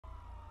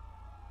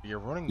You're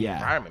ruining the Yeah.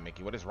 environment,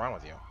 Mickey. What is wrong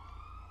with you?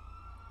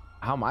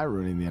 How am I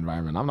ruining the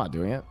environment? I'm not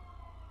doing it.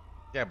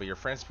 Yeah, but your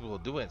friends people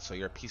do it, so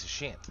you're a piece of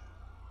shit.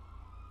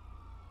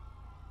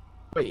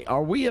 Wait,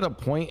 are we at a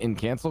point in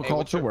cancel Hey,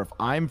 what's culture your... where if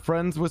I'm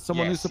friends with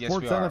someone who Yes, yes, we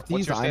supports are. What's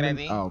NFTs, your state I'm in?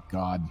 ID? Oh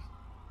God,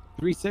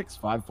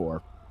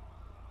 3654.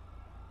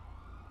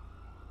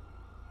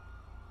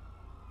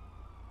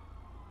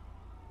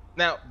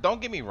 Now, don't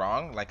get me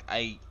wrong. Like,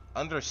 I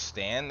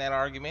understand that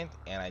argument,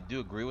 and I do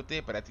agree with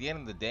it. But at the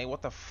end of the day,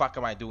 what the fuck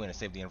am I doing to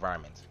save the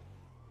environment?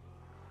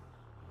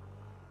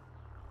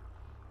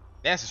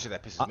 That's the shit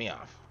that pisses me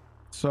off.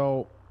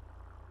 So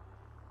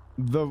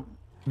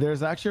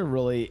there's actually a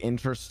really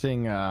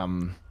interesting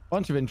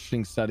bunch of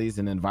interesting studies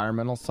in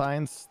environmental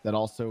science that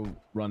also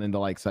run into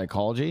like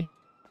psychology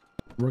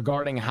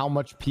regarding how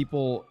much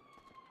people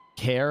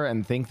care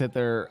and think that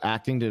they're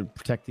acting to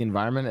protect the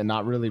environment and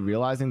not really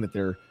realizing that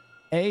they're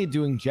A,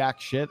 doing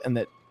jack shit, and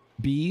that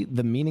B,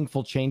 the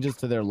meaningful changes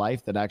to their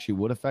life that actually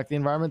would affect the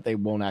environment, they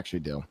won't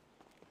actually do.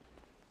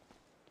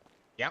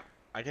 Yeah,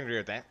 I can agree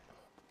with that.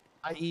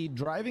 I.e.,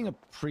 driving a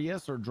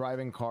Prius or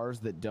driving cars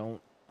that don't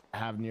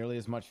have nearly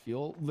as much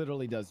fuel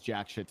literally does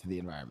jack shit to the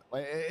environment.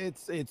 Like,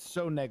 it's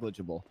so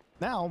negligible.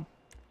 Now,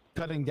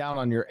 cutting down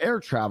on your air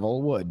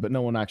travel would, but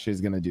no one actually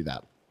is going to do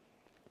that.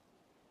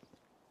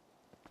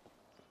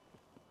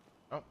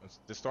 Oh, it's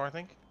this door, I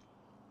think.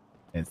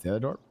 It's the other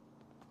door.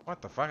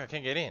 What the fuck? I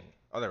can't get in.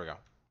 Oh, there we go.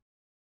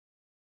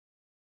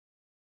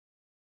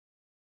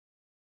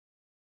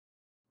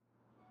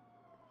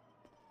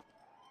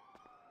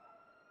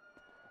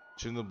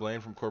 Shouldn't the blame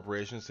from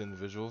corporations to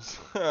individuals?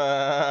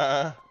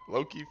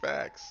 Low-key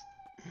facts.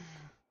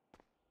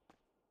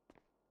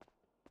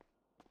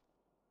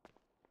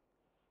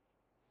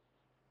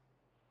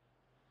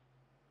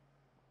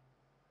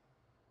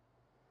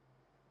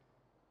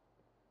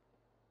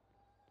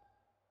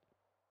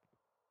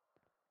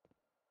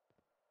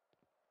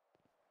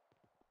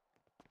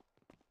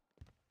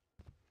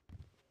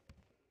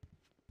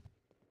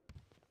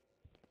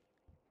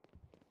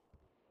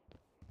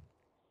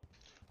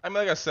 I mean,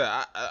 like I said,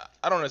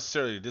 I don't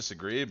necessarily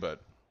disagree,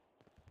 but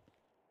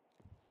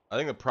I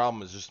think the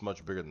problem is just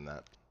much bigger than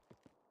that.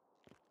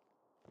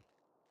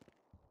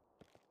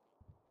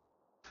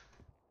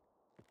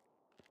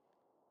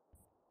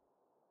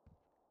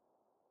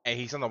 Hey,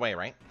 he's on the way,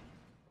 right?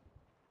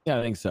 Yeah,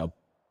 I think so.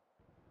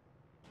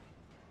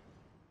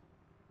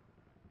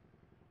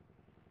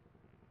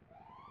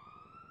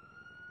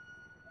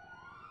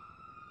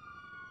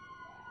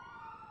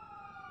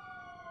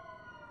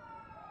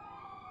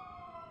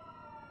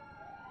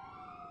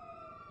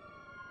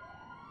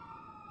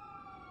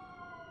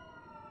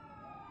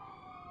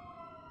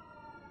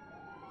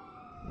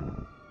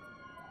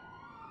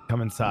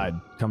 Come inside.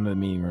 Come to the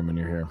meeting room when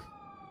you're here.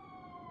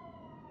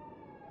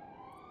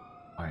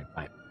 All right,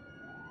 bye.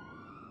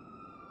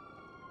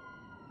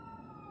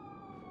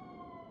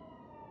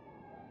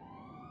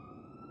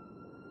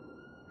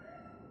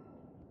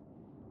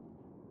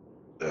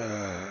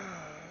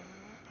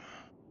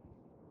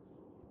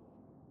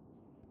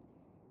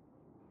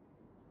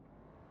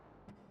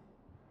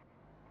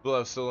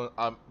 Well, so,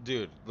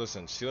 dude,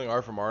 listen, stealing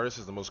art from artists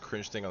is the most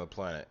cringe thing on the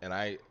planet, and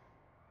I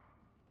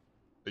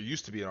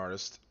used to be an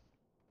artist,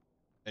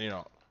 and you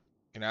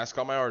can ask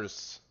all my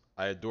artists,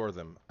 I adore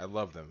them, I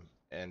love them,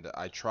 and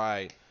I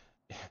try,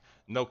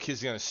 no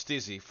kissing on a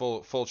stizzy,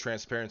 full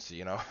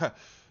transparency,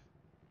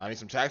 I need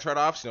some tax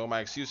write-offs, what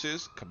my excuse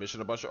is?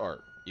 Commission a bunch of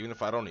art, even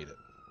if I don't need it,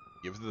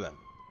 give it to them.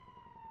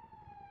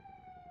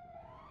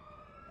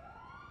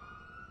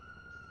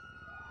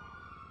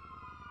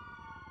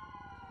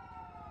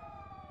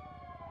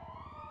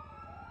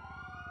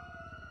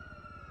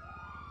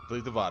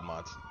 Delete the VOD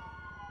mods.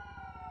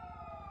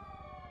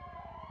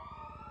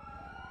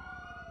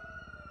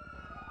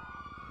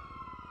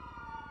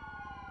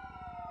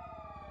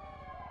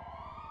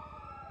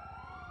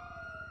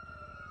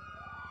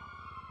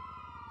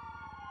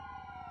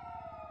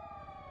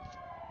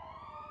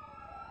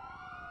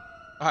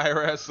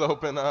 IRS,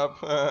 open up.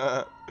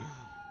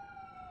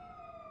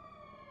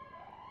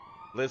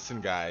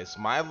 Listen, guys,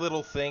 my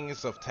little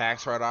things of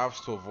tax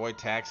write-offs to avoid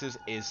taxes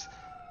is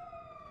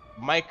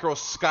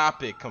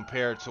microscopic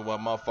compared to what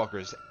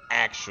motherfuckers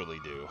actually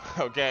do,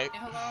 okay? Hey,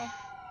 hello.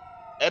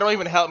 It don't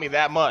even help me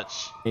that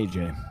much.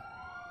 AJ.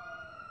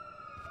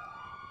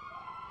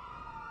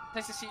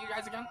 Nice to see you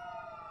guys again.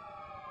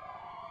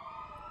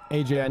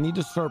 AJ, I need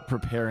to start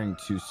preparing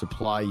to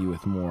supply you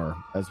with more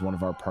as one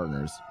of our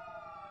partners.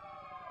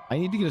 I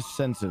need to get a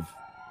sense of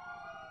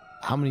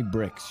how many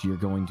bricks you're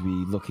going to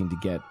be looking to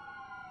get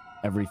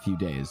every few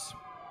days.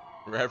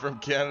 Right from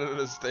Canada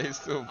to States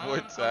to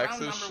avoid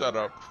taxes? Shut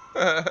up.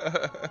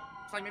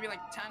 It's like maybe like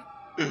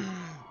 10.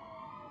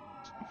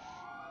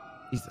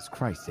 Jesus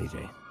Christ,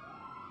 AJ.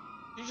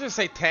 You just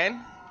say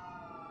 10?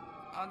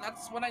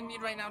 That's what I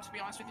need right now, to be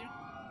honest with you.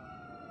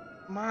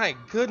 My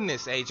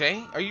goodness,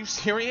 AJ. Are you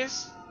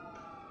serious?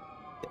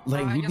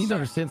 Like, you yes, need to sir.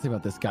 understand something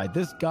about this guy.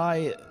 This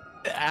guy,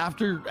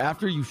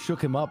 after you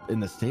shook him up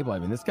in the stable, I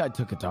mean, this guy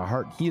took it to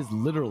heart. He has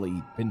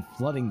literally been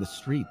flooding the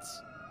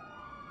streets.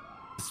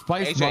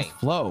 Spice AJ. must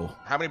flow.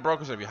 How many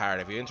brokers have you hired?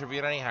 Have you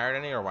interviewed any, hired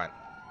any, or what?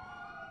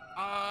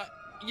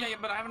 Yeah,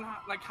 but I haven't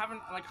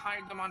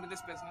hired them onto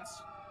this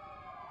business.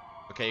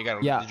 Okay, you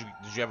got. Yeah.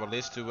 Did you have a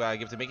list to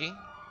give to Mickey?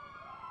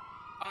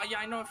 Yeah,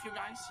 I know a few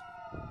guys.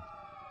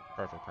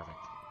 Perfect.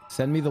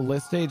 Send me the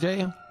list,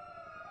 AJ.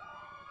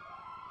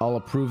 I'll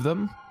approve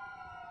them.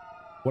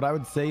 What I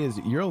would say is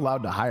you're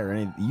allowed to hire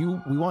any.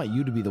 We want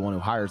you to be the one who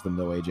hires them,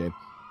 though, AJ.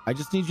 I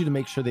just need you to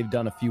make sure they've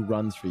done a few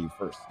runs for you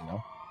first. You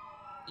know.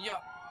 Yeah.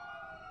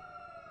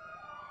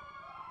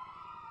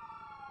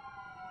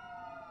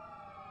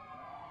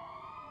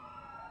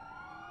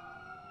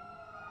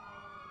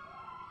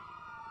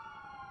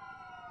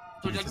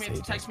 So would you like me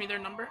to text me their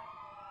number?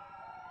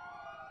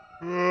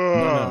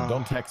 No,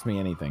 don't text me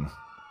anything.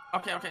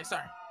 Okay,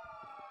 sorry.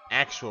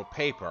 Actual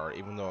paper,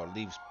 even though it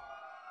leaves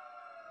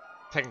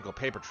technical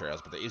paper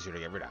trails, but they're easier to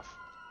get rid of.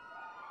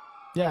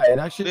 Yeah, it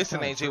actually. Listen,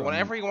 AJ,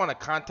 whenever you want to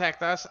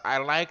contact us, I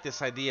like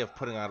this idea of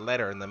putting a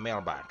letter in the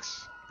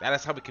mailbox. That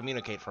is how we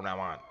communicate from now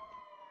on.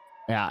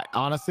 Yeah,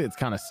 honestly, it's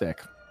kind of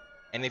sick.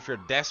 And if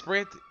you're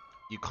desperate,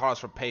 you call us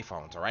from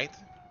payphones, all right?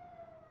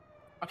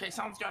 Okay,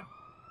 sounds good.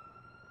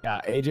 Yeah,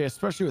 AJ,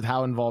 especially with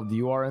how involved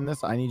you are in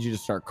this, I need you to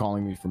start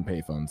calling me from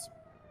payphones.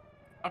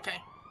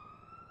 Okay.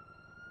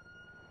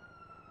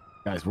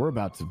 Guys, we're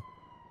about to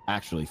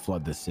actually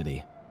flood this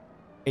city.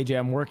 AJ,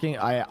 I'm working.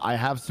 I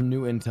have some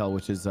new intel,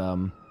 which is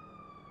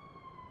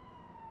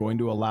going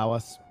to allow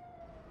us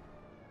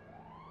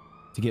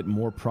to get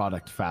more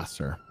product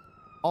faster.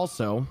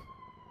 Also,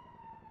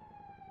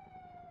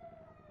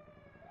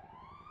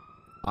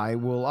 I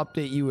will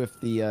update you if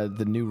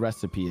the new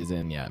recipe is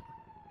in yet.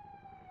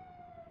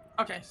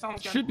 Okay,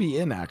 sounds good. Should be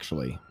in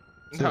actually.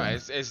 No,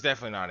 it's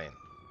definitely not in.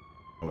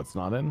 Oh, it's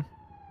not in?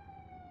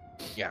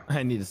 Yeah.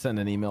 I need to send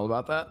an email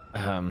about that.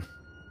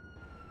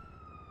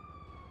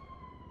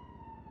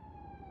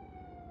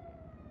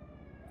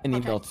 An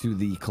email to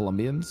the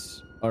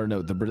Colombians, or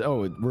no,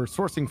 we're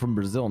sourcing from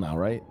Brazil now,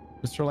 right,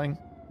 Mr. Lang?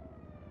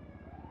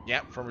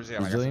 Yep, from Brazil.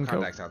 Brazilian I got some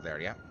contacts out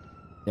there. Yeah.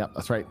 Yep,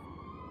 that's right.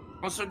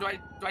 Also, do I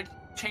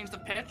change the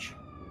pitch?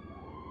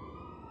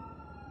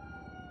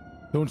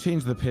 Don't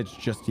change the pitch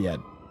just yet.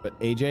 But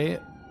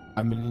AJ,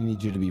 I'm gonna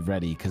need you to be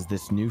ready because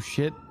this new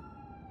shit,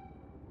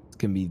 it's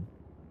gonna be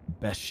the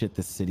best shit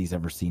this city's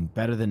ever seen.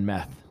 Better than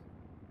meth.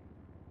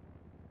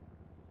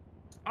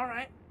 All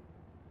right.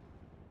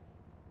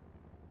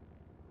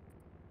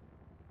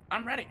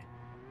 I'm ready.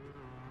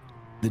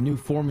 The new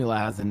formula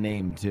has a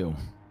name too.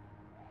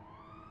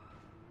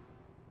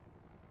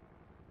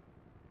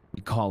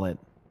 We call it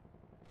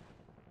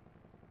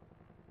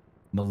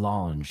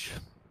melange.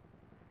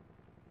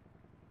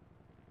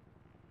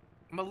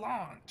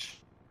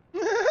 Melange.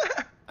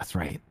 That's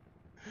right.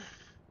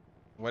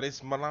 What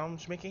is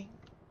melange, Mickey?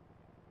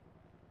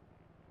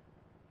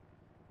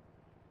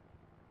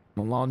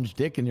 Melange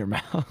dick in your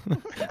mouth.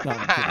 No,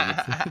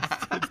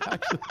 I'm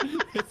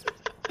kidding. It's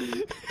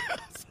actually,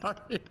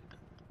 sorry.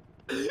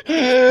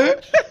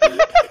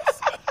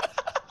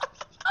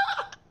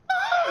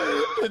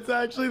 It's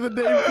actually the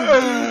name for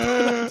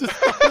dude.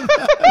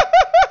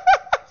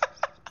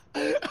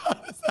 How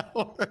does that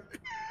work?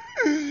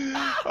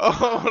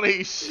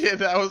 Holy shit,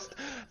 that was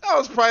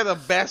probably the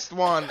best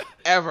one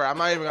ever. I'm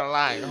not even gonna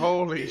lie.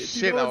 Holy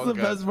shit, You know that what's was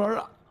the good. best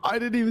part? I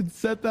didn't even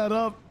set that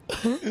up.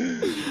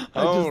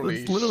 Holy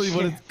That's literally shit.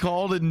 what it's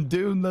called in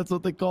Dune. That's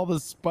what they call the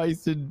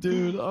spice in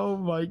Dune. Oh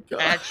my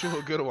god.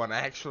 Actual good one.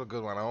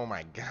 Oh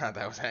my god,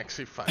 that was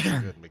actually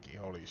fucking good, Mickey.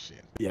 Holy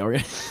shit. Yeah, we're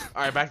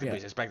All right, back to Yeah.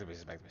 business. Back to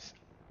business.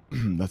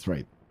 That's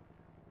right.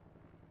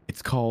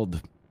 It's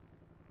called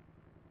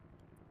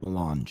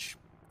melange.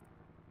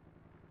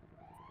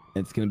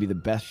 It's gonna be the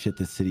best shit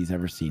this city's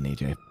ever seen,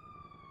 AJ.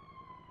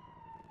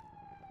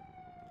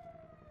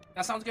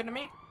 That sounds good to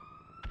me.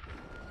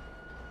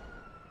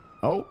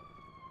 Oh,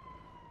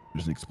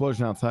 there's an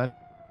explosion outside.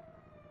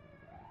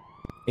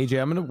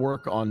 AJ, I'm gonna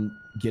work on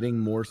getting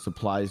more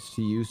supplies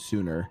to you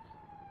sooner.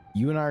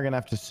 You and I are gonna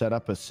have to set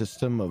up a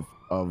system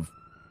of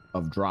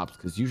drops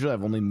because usually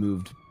I've only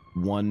moved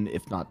one,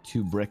 if not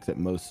two bricks at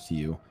most to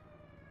you.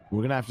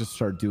 We're gonna have to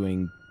start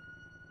doing.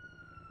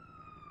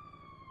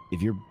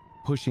 If you're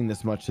pushing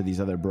this much to these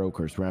other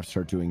brokers, we're gonna have to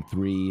start doing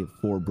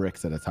 3-4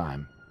 bricks at a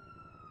time.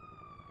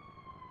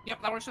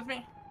 Yep, that works with me.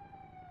 You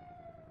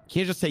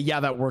can't just say, yeah,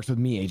 that works with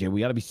me, AJ.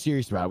 We got to be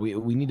serious about it.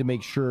 We need to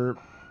make sure.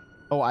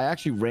 Oh, I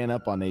actually ran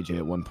up on AJ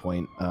at one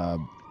point.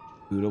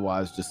 Buddha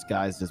was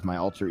disguised as my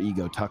alter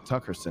ego, Tuck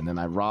Tuckerson, and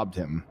I robbed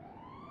him.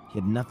 He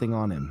had nothing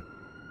on him.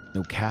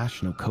 No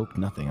cash, no coke,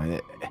 nothing.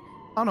 I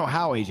don't know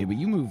how, AJ, but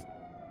you move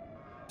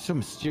so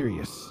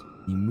mysterious.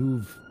 You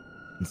move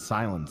in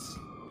silence.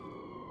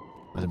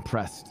 I was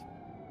impressed.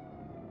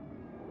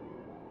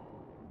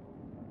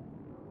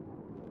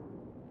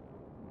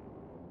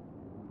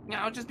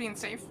 Yeah, I was just being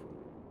safe.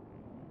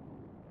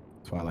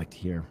 That's what I like to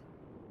hear.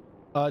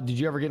 Did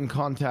you ever get in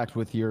contact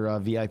with your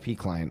VIP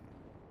client?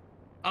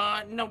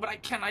 No, but I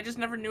can. I just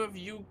never knew if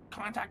you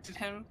contacted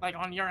him, like,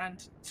 on your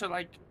end to,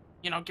 like,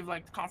 give,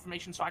 like, the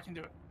confirmation so I can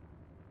do it.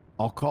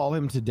 I'll call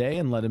him today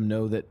and let him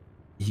know that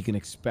he can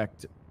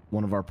expect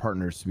one of our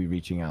partners to be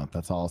reaching out.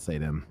 That's all I'll say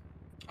to him.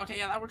 Okay,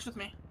 yeah, that works with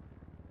me.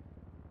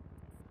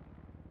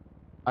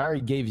 I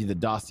already gave you the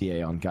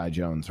dossier on Guy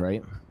Jones,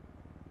 right?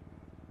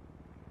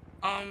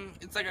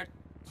 It's like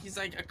he's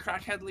like a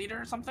crackhead leader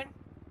or something?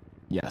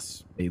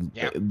 Yes.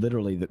 Yeah.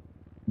 Literally the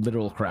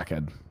literal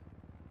crackhead.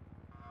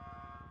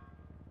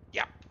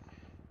 Yeah.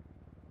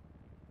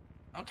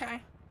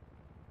 Okay.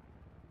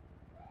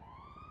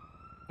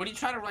 Would he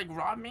try to, like,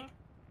 rob me?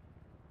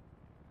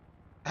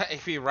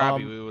 If he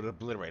robbed you, we would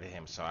obliterate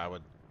him. So I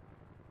would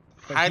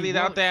highly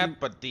doubt that.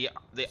 But they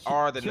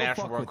are the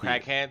national world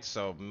crackheads,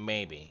 so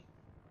maybe.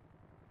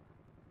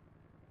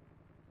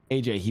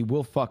 AJ, he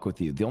will fuck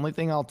with you. The only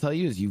thing I'll tell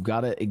you is you've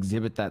got to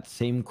exhibit that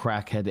same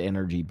crackhead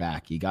energy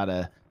back. You've got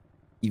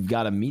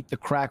to meet the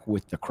crack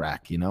with the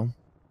crack, you know?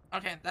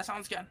 Okay, that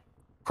sounds good.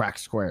 Crack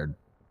squared.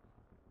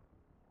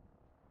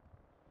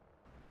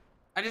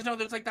 I just know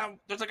there's like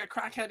a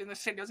crackhead in the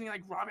city. Doesn't he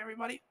like rob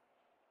everybody?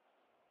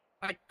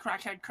 Like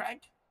crackhead Craig?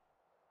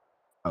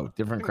 Oh,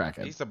 different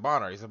crackhead. He's a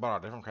Bonner. He's a Bonner.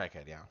 Different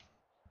crackhead, yeah.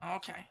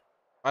 Okay.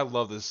 I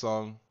love this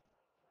song.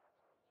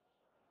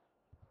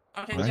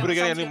 Okay, Let's yeah, put that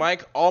getting a sounds new good.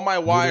 mic. All my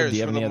wires you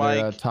for have the any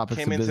other, mic topics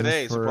came of in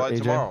today, business so for probably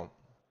AJ?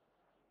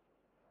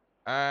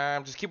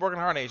 tomorrow. Just keep working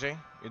hard, AJ.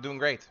 You're doing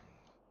great.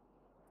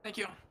 Thank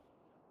you.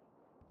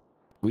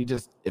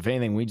 If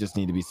anything, we just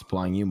need to be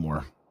supplying you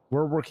more.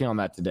 We're working on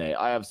that today.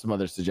 I have some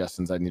other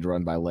suggestions I need to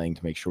run by Lang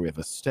to make sure we have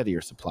a steadier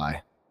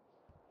supply.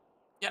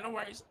 Yeah, no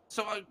worries.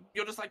 So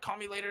you'll just like call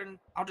me later and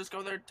I'll just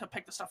go there to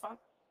pick the stuff up?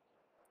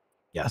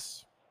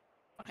 Yes.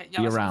 Okay, yeah,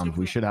 Be that sounds good around. with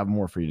We me. should have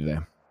more for you today.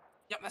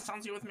 Yep, that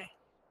sounds good with me.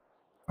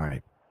 All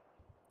right.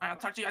 All right, I'll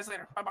talk to you guys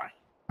later. Bye-bye.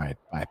 All right.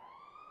 Bye.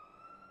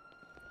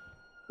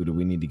 Who do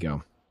we need to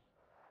go?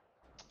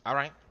 All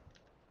right.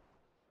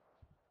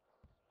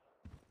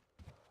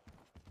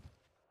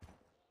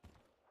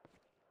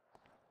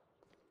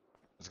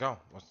 Let's go.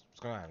 What's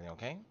going on? You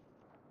okay?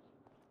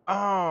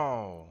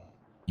 Oh.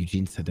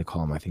 Eugene said to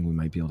call him. I think we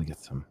might be able to get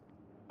some.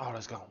 Oh,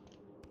 let's go.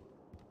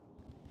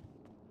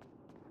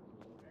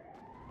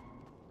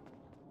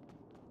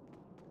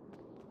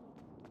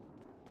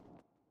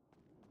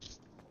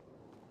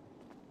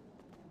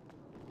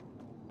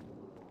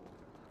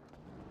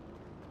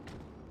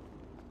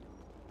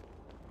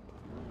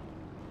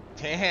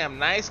 Damn,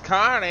 nice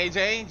car,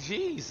 AJ.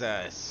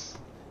 Jesus.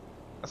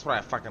 That's what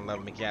I fucking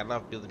love, Mickey. I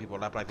love building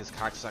people up like this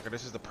cocksucker.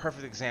 This is the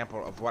perfect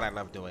example of what I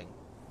love doing.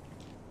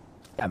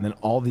 And then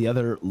all the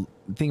other,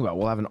 think about it,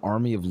 we'll have an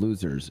army of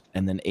losers,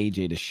 and then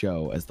AJ to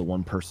show as the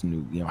one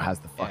person who has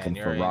the fucking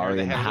Ferrari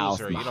you're in the house,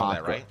 loser. and the You know hot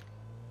that, right?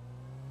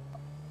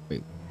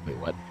 Wait,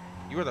 what?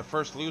 You were the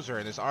first loser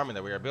in this army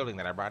that we are building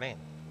that I brought in.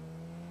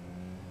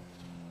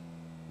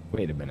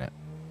 Wait a minute.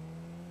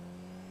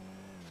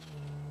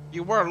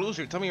 You were a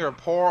loser. Tell me you're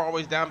poor,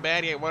 always down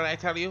bad. Yet what did I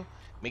tell you?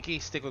 Mickey,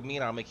 stick with me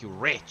and I'll make you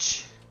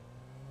rich.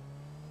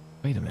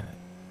 Wait a minute.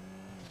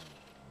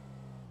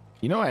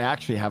 You know, I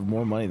actually have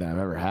more money than I've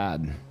ever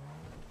had.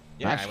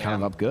 Yeah, I'm actually kind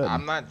of up good.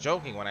 I'm not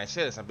joking when I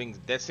say this. I'm being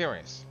dead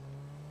serious.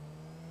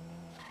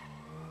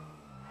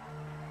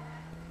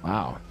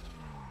 Wow.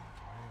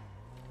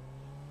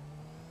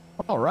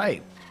 All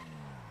right.